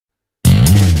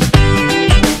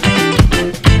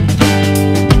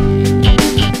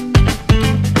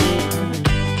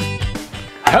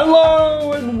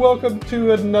welcome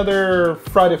to another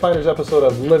Friday Finders episode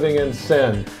of Living in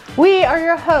Sin. We are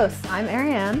your hosts. I'm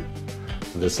Ariane.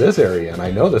 This is Ariane.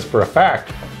 I know this for a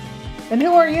fact. And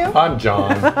who are you? I'm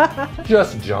John.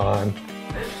 Just John.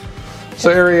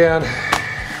 So Ariane,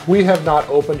 we have not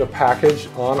opened a package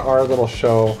on our little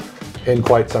show in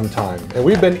quite some time. And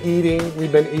we've been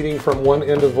eating from one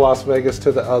end of Las Vegas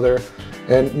to the other.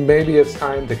 And maybe it's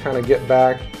time to kind of get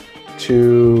back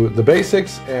to the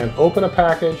basics and open a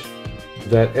package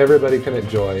that everybody can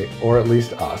enjoy, or at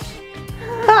least us.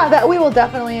 That we will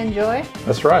definitely enjoy.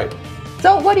 That's right.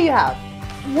 So what do you have?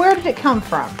 Where did it come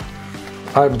from?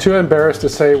 I'm too embarrassed to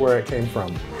say where it came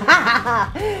from.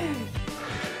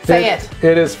 Say it.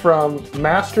 It is from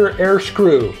Master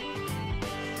Airscrew.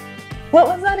 What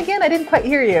was that again? I didn't quite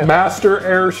hear you. Master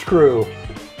Airscrew.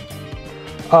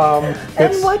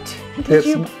 And what did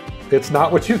you... It's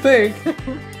not what you think.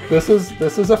 This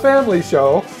is a family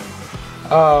show.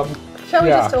 Shall we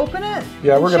just open it?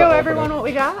 Yeah, we're going to show everyone what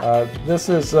we got? This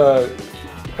is,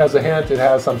 as a hint, it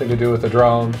has something to do with the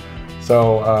drone.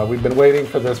 So we've been waiting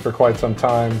for this for quite some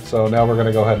time. So now we're going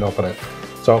to go ahead and open it.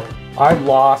 So I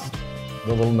lost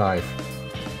the little knife.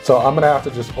 So I'm going to have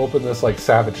to just open this like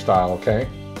Savage style, okay?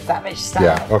 Savage style.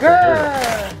 Yeah,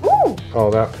 okay. Ooh. Oh,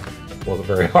 that wasn't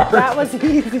very hard. That was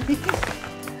easy.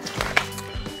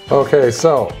 Okay,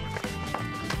 so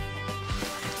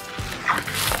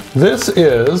this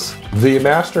is the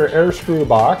Master Airscrew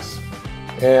box,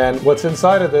 and what's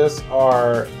inside of this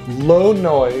are low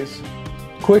noise,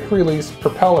 quick release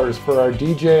propellers for our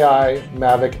DJI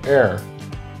Mavic Air.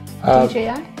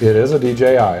 DJI? It is a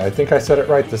DJI. I think I said it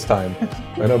right this time.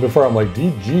 I know before I'm like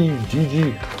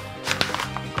DG.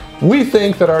 We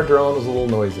think that our drone is a little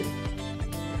noisy.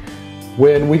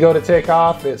 When we go to take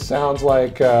off, it sounds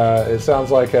like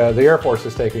the Air Force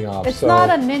is taking off. It's not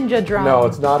a ninja drone. No,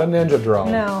 it's not a ninja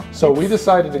drone. No. So we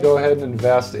decided to go ahead and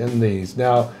invest in these.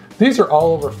 Now, these are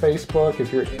all over Facebook.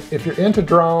 If you're into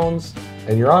drones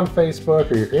and you're on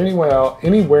Facebook or you're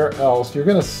anywhere else, you're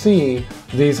going to see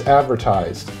these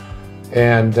advertised.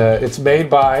 And it's made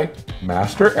by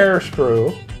Master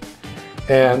Airscrew,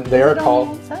 and they are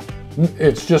called.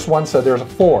 It's just one set. There's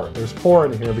four. There's four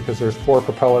in here because there's 4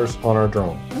 propellers on our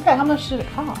drone. Okay, how much did it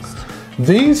cost?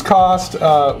 These cost,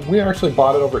 we actually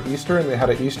bought it over Easter, and they had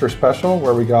an Easter special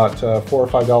where we got $4 or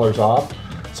 $5 off.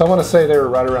 So I want to say they were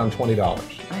right around $20.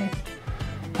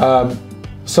 Nice.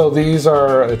 So these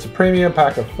are, it's a premium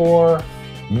pack of 4,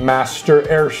 Master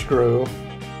Airscrew.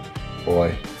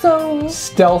 Boy. So.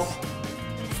 Stealth.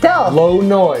 Stealth. Low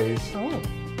noise. Oh.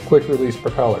 Quick release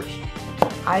propellers.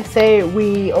 I say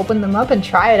we open them up and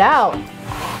try it out.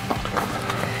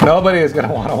 Nobody is going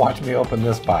to want to watch me open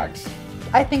this box.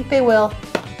 I think they will.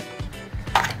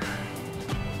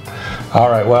 All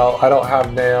right, well, I don't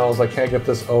have nails. I can't get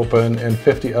this open, and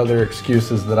 50 other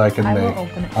excuses that I can make. I will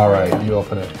open it. All right, you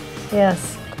open it.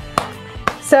 Yes.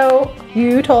 So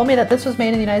you told me that this was made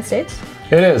in the United States?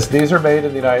 It is. These are made in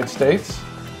the United States.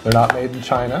 They're not made in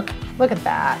China. Look at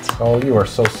that. Oh, you are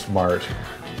so smart.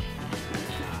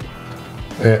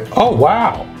 Oh,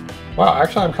 wow. Wow,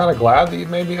 actually, I'm kind of glad that you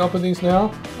made me open these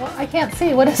now. Well, I can't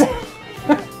see. What is it?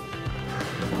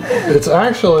 It's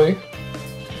actually,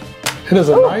 it is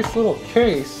a nice little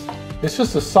case. It's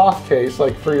just a soft case,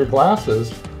 like for your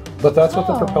glasses, but that's what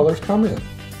the propellers come in.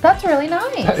 That's really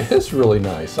nice. That is really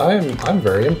nice. I'm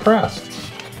very impressed.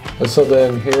 And so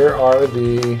then here are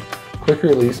the quick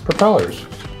release propellers.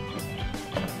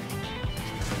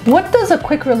 What does a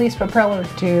quick release propeller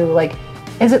do? Like,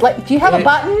 is it like, do you have a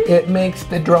button? It makes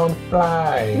the drone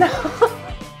fly. No.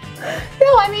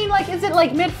 No, I mean, like, is it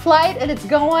like mid-flight and it's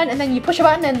going and then you push a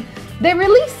button and they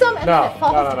release them and then it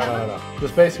falls down? No.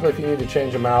 Just basically, if you need to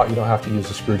change them out, you don't have to use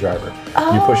a screwdriver.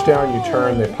 Oh. You push down, you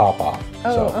turn, they pop off.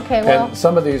 Oh, so, okay, well. And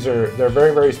some of these they're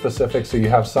very, very specific. So you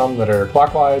have some that are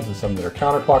clockwise and some that are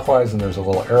counterclockwise, and there's a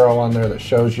little arrow on there that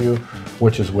shows you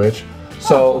which is which.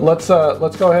 So let's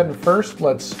go ahead and first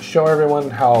let's show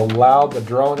everyone how loud the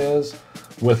drone is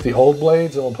with the old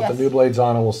blades, and we'll put the new blades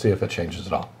on and we'll see if it changes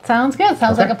at all. Sounds good.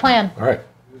 Sounds like a plan. All right.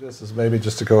 This is maybe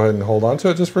just to go ahead and hold on to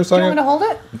it just for a second. Do you want me to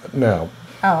hold it? No.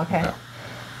 Oh, okay. No.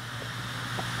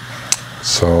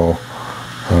 So,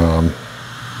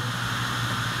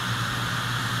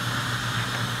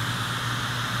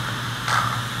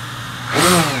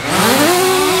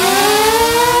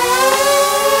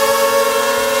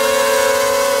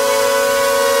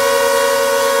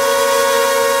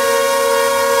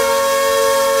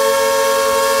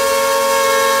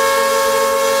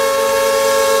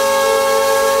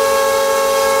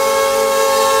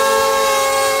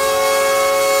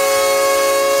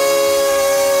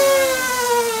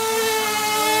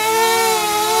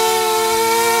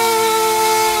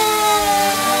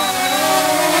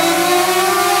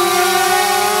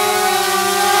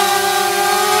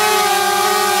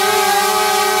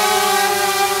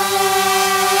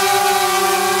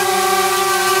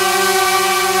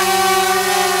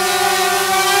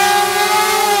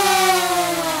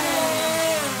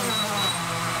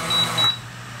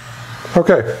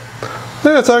 Okay, I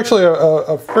think it's actually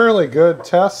a fairly good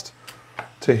test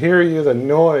to hear you the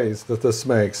noise that this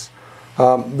makes.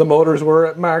 The motors were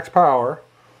at max power,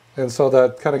 and so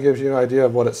that kind of gives you an idea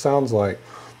of what it sounds like.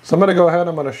 So I'm going to go ahead and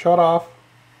I'm going to shut off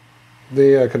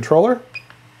the controller.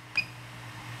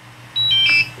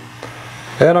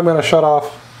 And I'm going to shut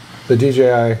off the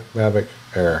DJI Mavic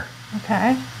Air.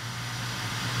 Okay.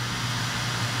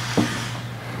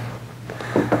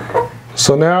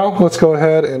 So now let's go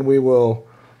ahead and we will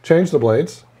change the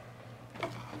blades.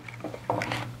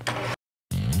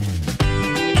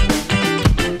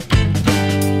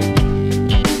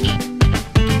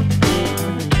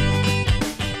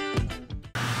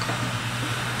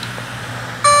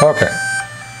 Okay.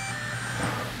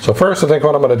 So first I think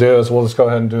what I'm going to do is we'll just go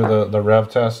ahead and do the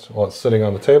rev test while it's sitting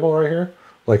on the table right here,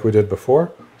 like we did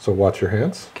before. So watch your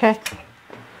hands. Okay.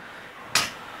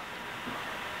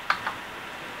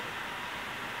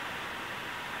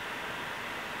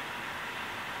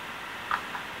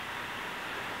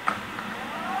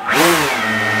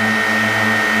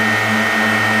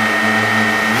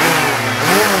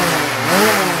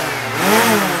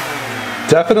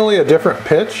 Definitely a different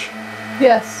pitch.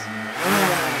 Yes.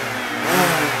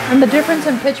 And the difference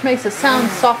in pitch makes it sound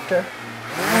softer.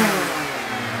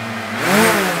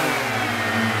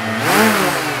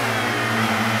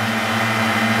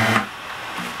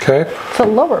 Okay. It's a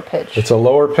lower pitch. It's a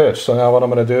lower pitch. So now what I'm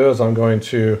going to do is I'm going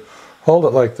to hold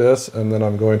it like this, and then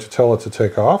I'm going to tell it to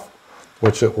take off,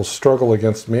 which it will struggle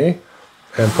against me,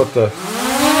 and put the...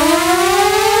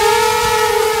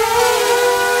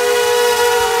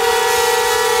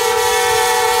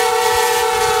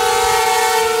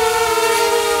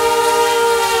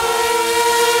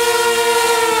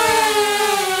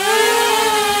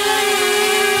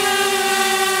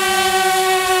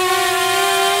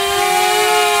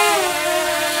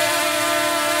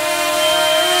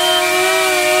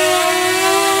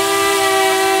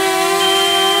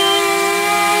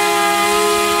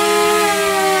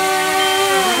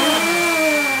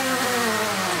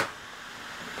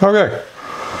 Okay.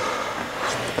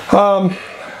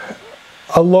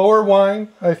 A lower whine,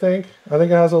 I think. I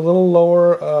think it has a little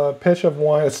lower pitch of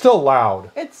whine. It's still loud.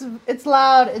 It's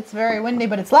loud. It's very windy,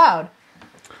 but it's loud.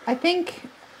 I think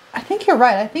you're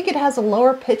right. I think it has a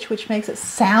lower pitch, which makes it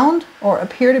sound or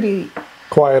appear to be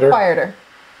quieter.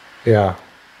 Yeah.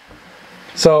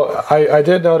 So I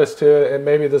did notice too, and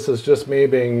maybe this is just me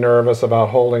being nervous about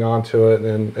holding on to it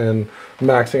and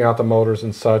maxing out the motors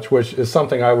and such, which is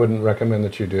something I wouldn't recommend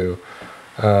that you do,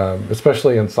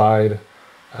 especially inside,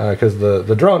 because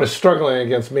the drone is struggling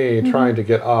against me trying to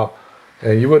get up,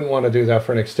 and you wouldn't want to do that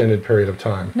for an extended period of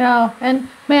time. No, and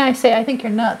may I say, I think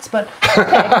you're nuts, but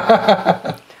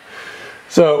okay.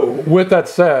 So with that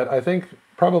said, I think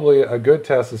probably a good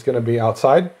test is going to be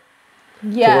outside,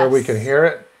 yes, to where we can hear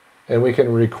it. And we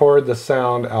can record the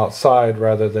sound outside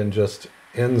rather than just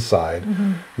inside.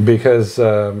 Because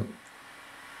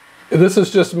this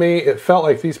is just me. It felt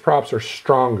like these props are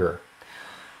stronger.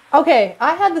 Okay,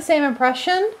 I had the same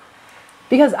impression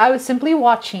because I was simply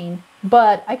watching,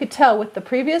 but I could tell with the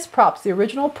previous props, the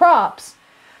original props,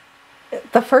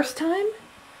 the first time,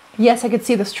 yes, I could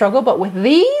see the struggle, but with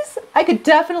these, I could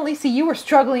definitely see you were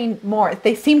struggling more.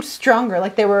 They seemed stronger,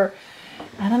 like they were,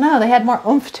 I don't know, they had more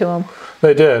oomph to them.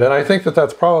 They did, and I think that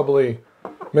that's probably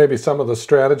maybe some of the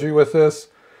strategy with this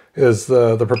is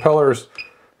the propellers,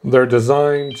 they're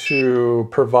designed to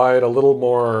provide a little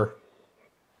more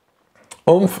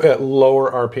oomph at lower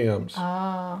RPMs.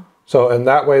 So, and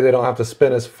that way they don't have to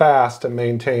spin as fast to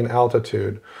maintain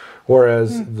altitude.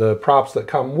 Whereas the props that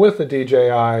come with the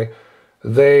DJI,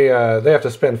 they have to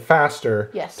spin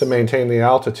faster to maintain the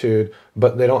altitude,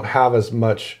 but they don't have as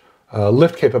much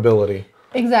lift capability.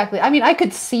 Exactly. I mean, I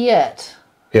could see it.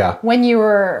 Yeah. When you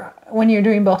were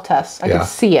doing both tests, I could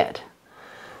see it.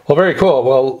 Well, very cool.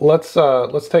 Well, let's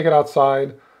take it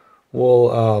outside.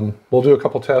 We'll do a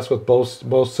couple tests with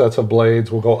both sets of blades.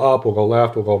 We'll go up, we'll go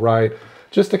left, we'll go right,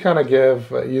 just to kind of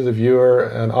give you, the viewer,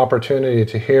 an opportunity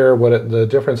to hear what the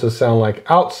differences sound like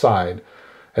outside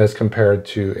as compared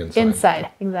to inside. Inside,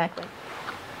 exactly.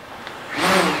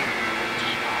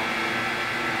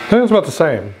 I think it's about the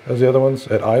same as the other ones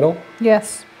at idle.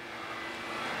 Yes.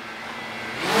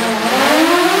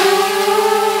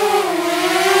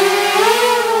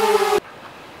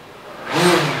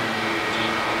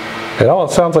 It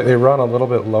almost sounds like they run a little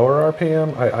bit lower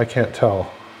RPM. I can't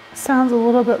tell. Sounds a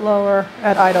little bit lower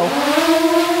at idle.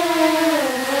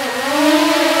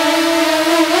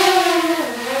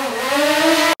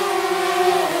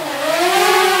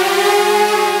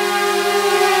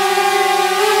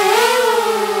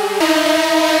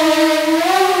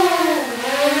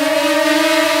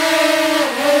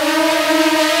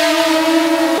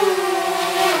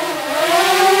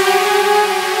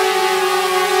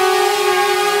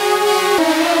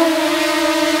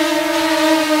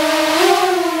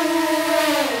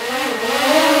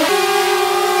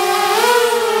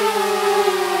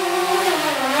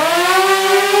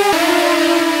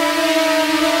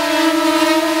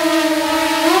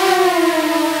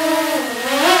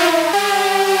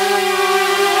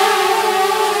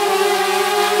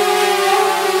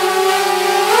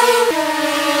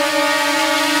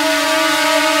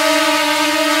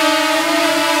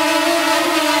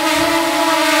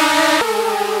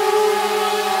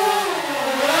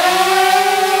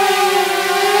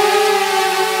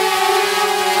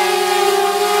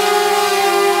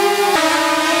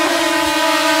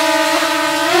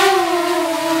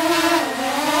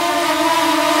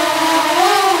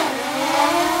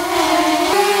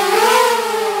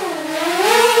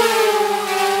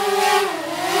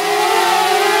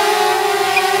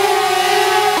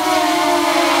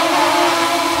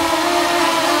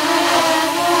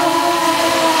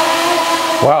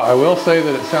 Wow, I will say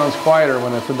that it sounds quieter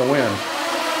when it's in the wind.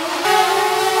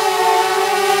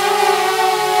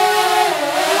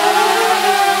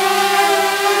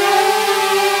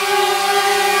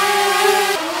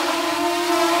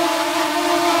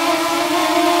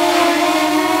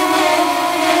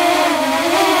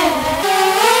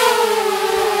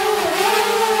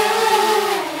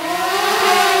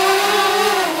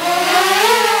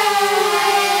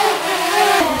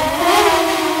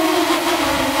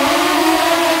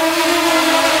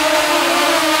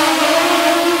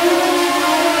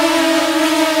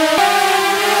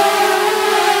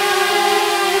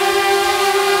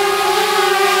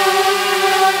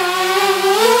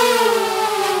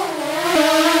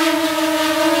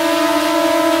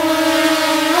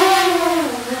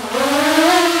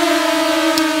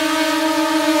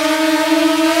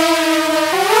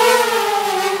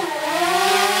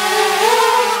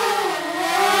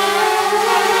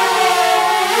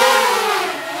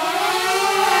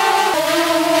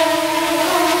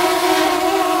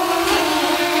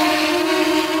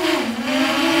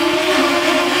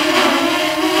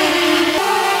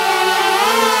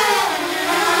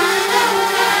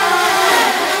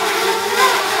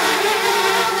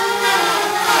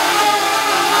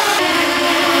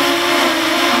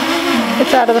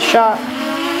 It's out of the shot.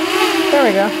 There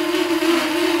we go.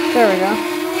 There we go.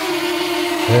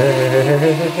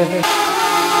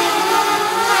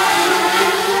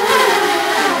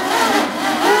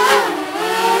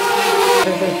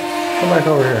 Come back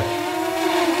over here.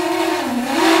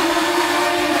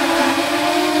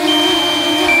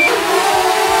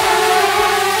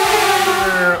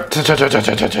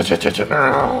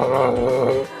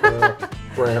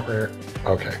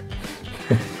 Okay.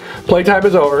 Playtime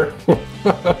is over.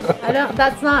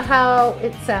 That's not how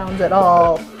it sounds at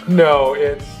all. No,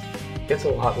 it's a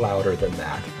lot louder than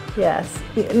that. Yes.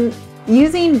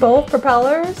 Using both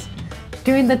propellers,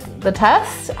 doing the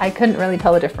test, I couldn't really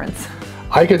tell the difference.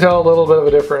 I could tell a little bit of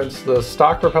a difference. The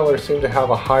stock propellers seem to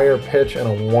have a higher pitch and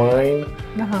a whine,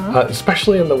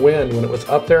 especially in the wind. When it was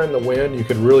up there in the wind, you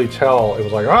could really tell it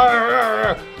was like,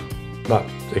 not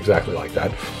exactly like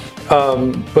that.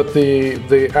 But the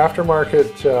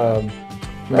aftermarket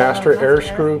Master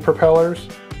Airscrew propellers,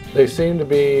 they seem to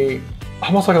be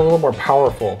almost like a little more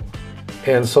powerful,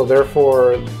 and so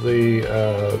therefore the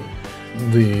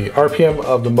RPM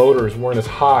of the motors weren't as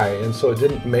high, and so it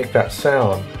didn't make that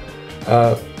sound.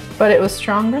 But it was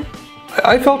stronger?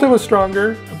 I felt it was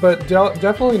stronger, but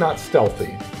definitely not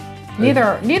stealthy.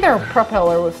 Neither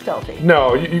propeller was stealthy.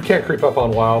 No, you can't creep up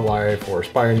on wildlife or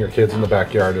spy on your kids in the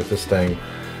backyard with this thing.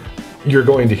 You're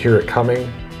going to hear it coming,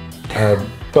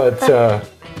 but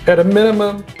at a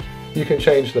minimum, you can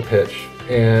change the pitch.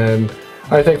 And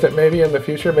I think that maybe in the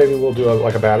future, maybe we'll do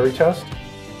like a battery test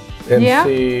and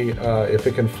see if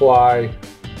it can fly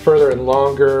further and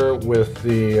longer with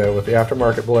the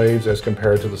aftermarket blades as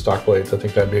compared to the stock blades. I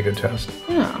think that'd be a good test.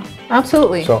 Yeah,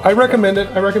 absolutely. So I recommend it.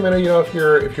 I recommend it. You know, if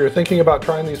you're thinking about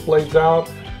trying these blades out,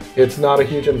 it's not a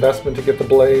huge investment to get the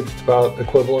blades. It's about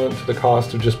equivalent to the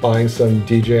cost of just buying some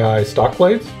DJI stock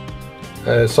blades.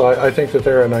 So I think that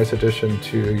they're a nice addition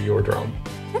to your drone.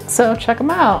 So check them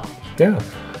out. Yeah.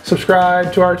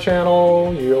 Subscribe to our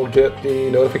channel. You'll get the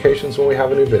notifications when we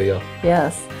have a new video.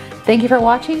 Yes. Thank you for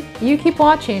watching. You keep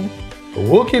watching.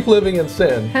 We'll keep living in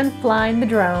sin. And flying the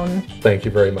drone. Thank you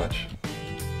very much.